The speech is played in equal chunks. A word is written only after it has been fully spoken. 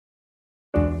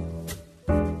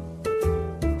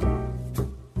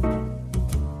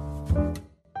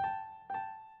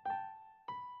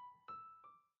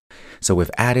So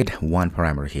we've added one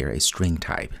parameter here, a string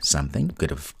type, something. Could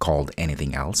have called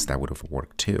anything else, that would have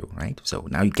worked too, right? So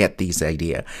now you get this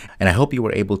idea. And I hope you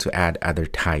were able to add other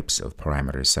types of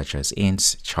parameters such as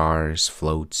ints, chars,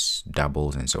 floats,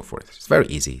 doubles, and so forth. It's very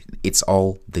easy. It's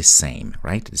all the same,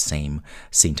 right? The same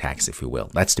syntax, if you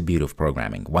will. That's the beauty of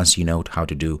programming. Once you know how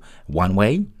to do one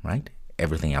way, right?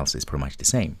 Everything else is pretty much the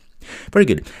same. Very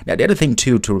good. Now, the other thing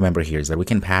too to remember here is that we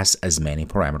can pass as many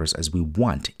parameters as we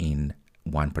want in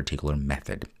one particular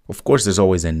method. Of course, there's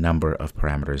always a number of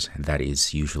parameters that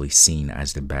is usually seen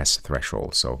as the best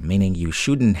threshold. So meaning you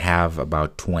shouldn't have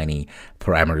about 20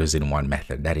 parameters in one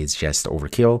method. That is just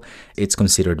overkill. It's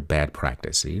considered bad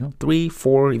practice. 3,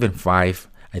 4, even 5.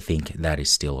 I think that is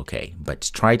still okay, but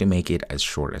try to make it as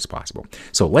short as possible.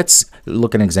 So let's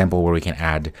look at an example where we can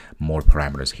add more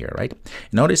parameters here, right?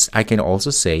 Notice I can also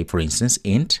say, for instance,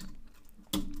 int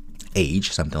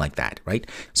age, something like that, right?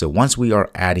 So once we are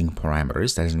adding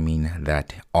parameters, that doesn't mean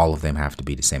that all of them have to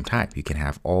be the same type. You can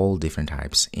have all different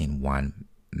types in one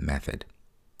method,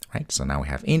 right? So now we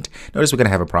have int. Notice we're going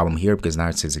to have a problem here because now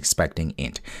it says expecting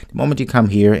int. The moment you come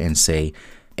here and say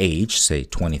age, say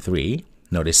 23,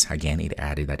 notice again, it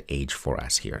added that age for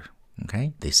us here.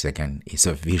 Okay, this again is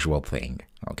a visual thing.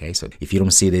 Okay, so if you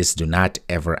don't see this, do not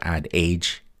ever add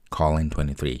age, colon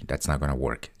 23. That's not going to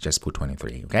work. Just put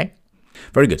 23. Okay,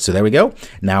 very good. So there we go.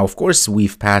 Now, of course,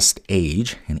 we've passed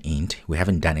age and int. We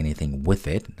haven't done anything with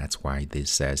it. That's why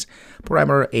this says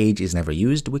parameter age is never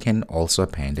used. We can also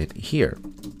append it here.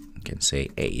 We can say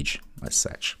age as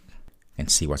such and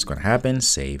see what's going to happen.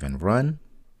 Save and run.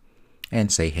 And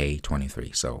say, hey,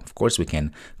 23. So, of course, we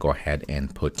can go ahead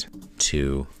and put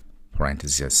 2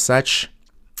 parentheses as such.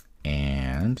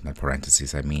 And not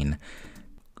parentheses, I mean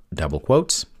double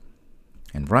quotes.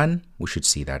 And run. We should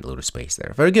see that little space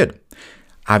there. Very good.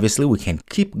 Obviously, we can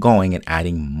keep going and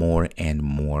adding more and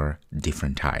more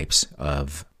different types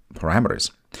of parameters.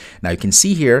 Now, you can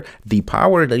see here, the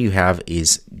power that you have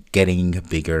is getting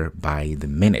bigger by the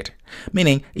minute.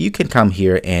 Meaning, you can come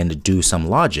here and do some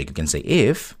logic. You can say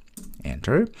if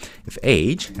enter. If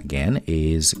age, again,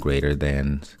 is greater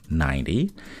than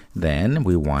 90, then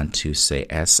we want to say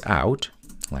s out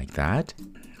like that.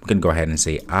 We can go ahead and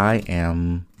say, I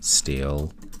am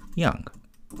still young.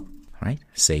 All right,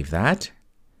 save that.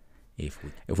 If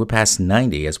we pass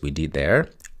 90 as we did there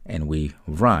and we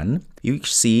run, you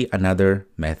see another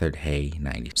method, hey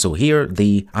 90. So here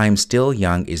the I'm still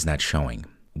young is not showing.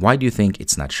 Why do you think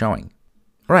it's not showing?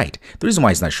 Right. The reason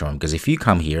why it's not showing, because if you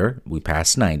come here, we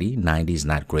pass 90, 90 is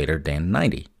not greater than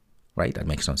 90, right? That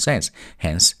makes no sense.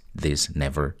 Hence, this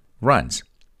never runs,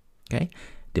 okay?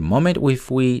 The moment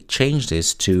if we change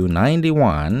this to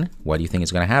 91, what do you think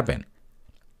is going to happen?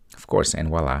 Of course, and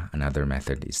voila, another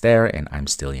method is there, and I'm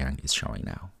still young is showing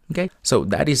now, okay? So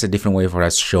that is a different way for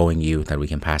us showing you that we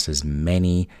can pass as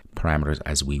many parameters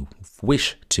as we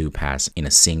wish to pass in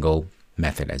a single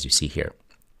method, as you see here.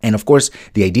 And of course,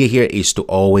 the idea here is to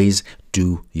always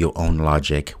do your own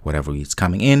logic, whatever is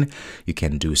coming in. You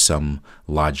can do some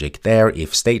logic there,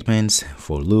 if statements,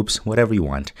 for loops, whatever you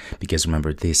want. Because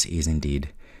remember, this is indeed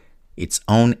its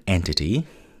own entity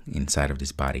inside of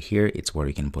this body here. It's where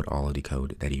you can put all of the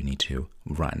code that you need to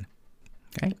run.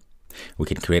 Okay. We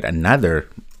can create another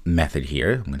method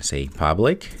here. I'm going to say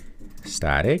public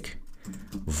static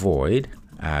void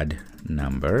add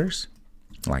numbers.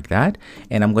 Like that,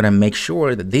 and I'm going to make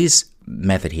sure that this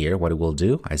method here, what it will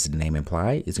do, as the name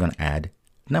implies, is going to add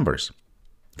numbers.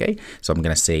 Okay, so I'm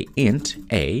going to say int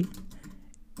a,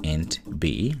 int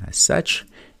b as such,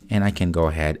 and I can go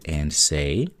ahead and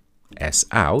say s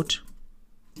out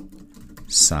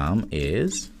sum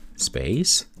is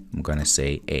space. I'm going to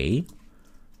say a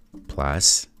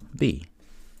plus b,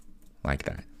 like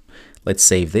that. Let's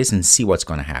save this and see what's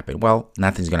going to happen. Well,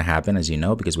 nothing's going to happen, as you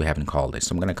know, because we haven't called this.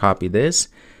 So I'm going to copy this.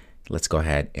 Let's go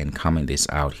ahead and comment this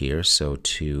out here so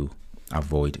to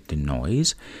avoid the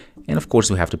noise. And of course,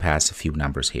 we have to pass a few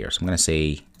numbers here. So I'm going to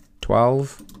say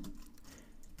 12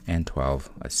 and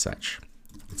 12 as such.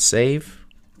 Let's save,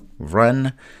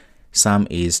 run. Sum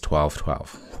is 12,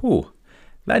 12. Whew.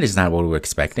 That is not what we were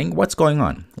expecting. What's going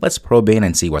on? Let's probe in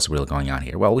and see what's really going on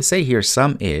here. Well, we say here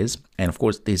sum is, and of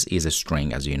course this is a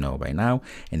string, as you know by now,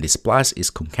 and this plus is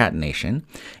concatenation.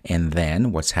 And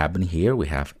then what's happening here, we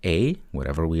have A,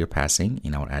 whatever we are passing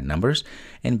in our add numbers,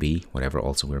 and B, whatever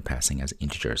also we're passing as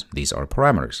integers. These are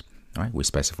parameters, all right, we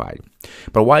specified.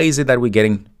 But why is it that we're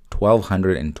getting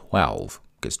 1212?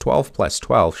 Because 12 plus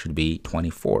 12 should be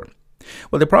 24.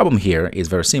 Well, the problem here is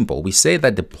very simple. We say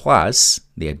that the plus,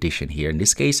 the addition here, in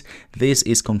this case, this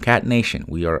is concatenation.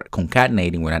 We are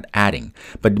concatenating, we're not adding.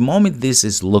 But the moment this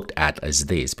is looked at as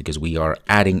this, because we are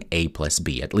adding A plus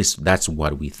B, at least that's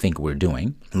what we think we're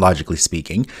doing, logically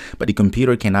speaking, but the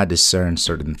computer cannot discern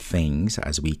certain things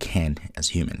as we can as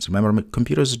humans. Remember,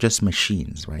 computers are just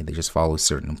machines, right? They just follow a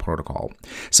certain protocol.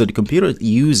 So the computer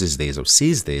uses this or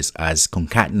sees this as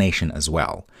concatenation as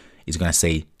well. It's going to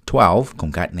say 12,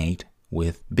 concatenate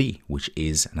with B, which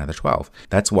is another 12.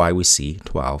 That's why we see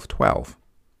 12, 12.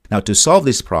 Now, to solve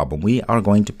this problem, we are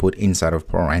going to put inside of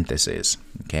parentheses,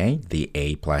 okay, the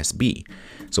A plus B.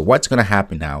 So what's going to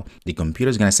happen now? The computer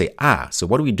is going to say, so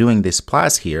what are we doing this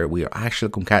plus here? We are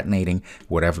actually concatenating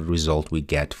whatever result we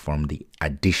get from the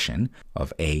addition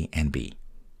of A and B,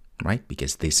 right?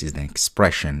 Because this is an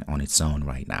expression on its own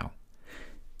right now.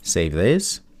 Save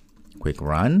this, quick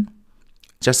run.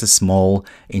 Just a small,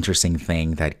 interesting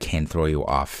thing that can throw you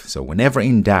off. So whenever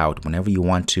in doubt, whenever you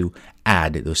want to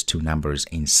add those two numbers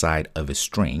inside of a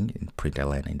string, in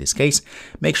println in this case,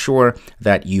 make sure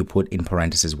that you put in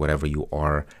parentheses whatever you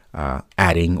are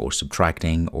adding or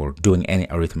subtracting or doing any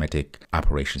arithmetic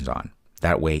operations on.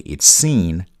 That way it's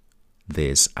seen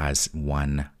this as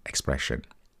one expression,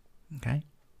 okay?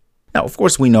 Now, of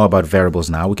course, we know about variables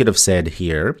now. We could have said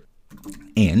here,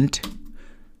 int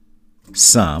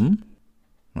sum,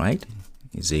 right,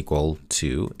 is equal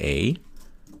to A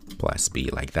plus B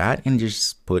like that, and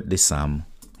just put the sum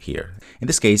here. In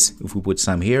this case, if we put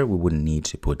sum here, we wouldn't need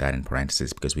to put that in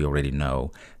parentheses because we already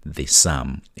know the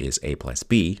sum is A plus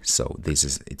B, so this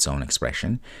is its own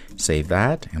expression. Save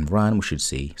that and run, we should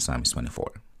see sum is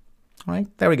 24. All right,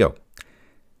 there we go.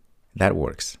 That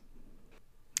works.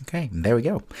 Okay, there we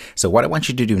go. So what I want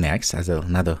you to do next, as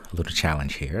another little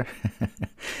challenge here,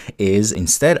 is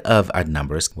instead of add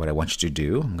numbers, what I want you to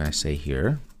do, I'm going to say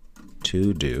here,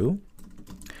 to do,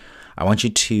 I want you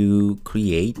to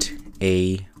create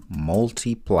a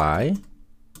multiply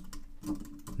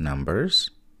numbers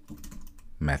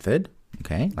method,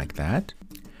 okay, like that,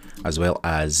 as well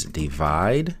as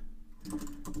divide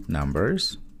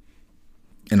numbers.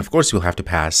 And of course, you'll have to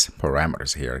pass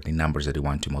parameters here, the numbers that you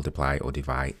want to multiply or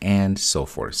divide and so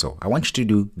forth. So I want you to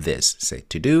do this, say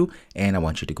to do, and I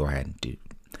want you to go ahead and do.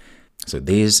 So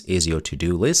this is your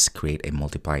to-do list. Create a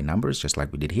multiply numbers just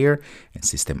like we did here and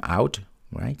system out,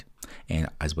 right? And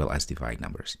as well as divide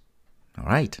numbers. All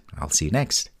right, I'll see you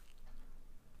next.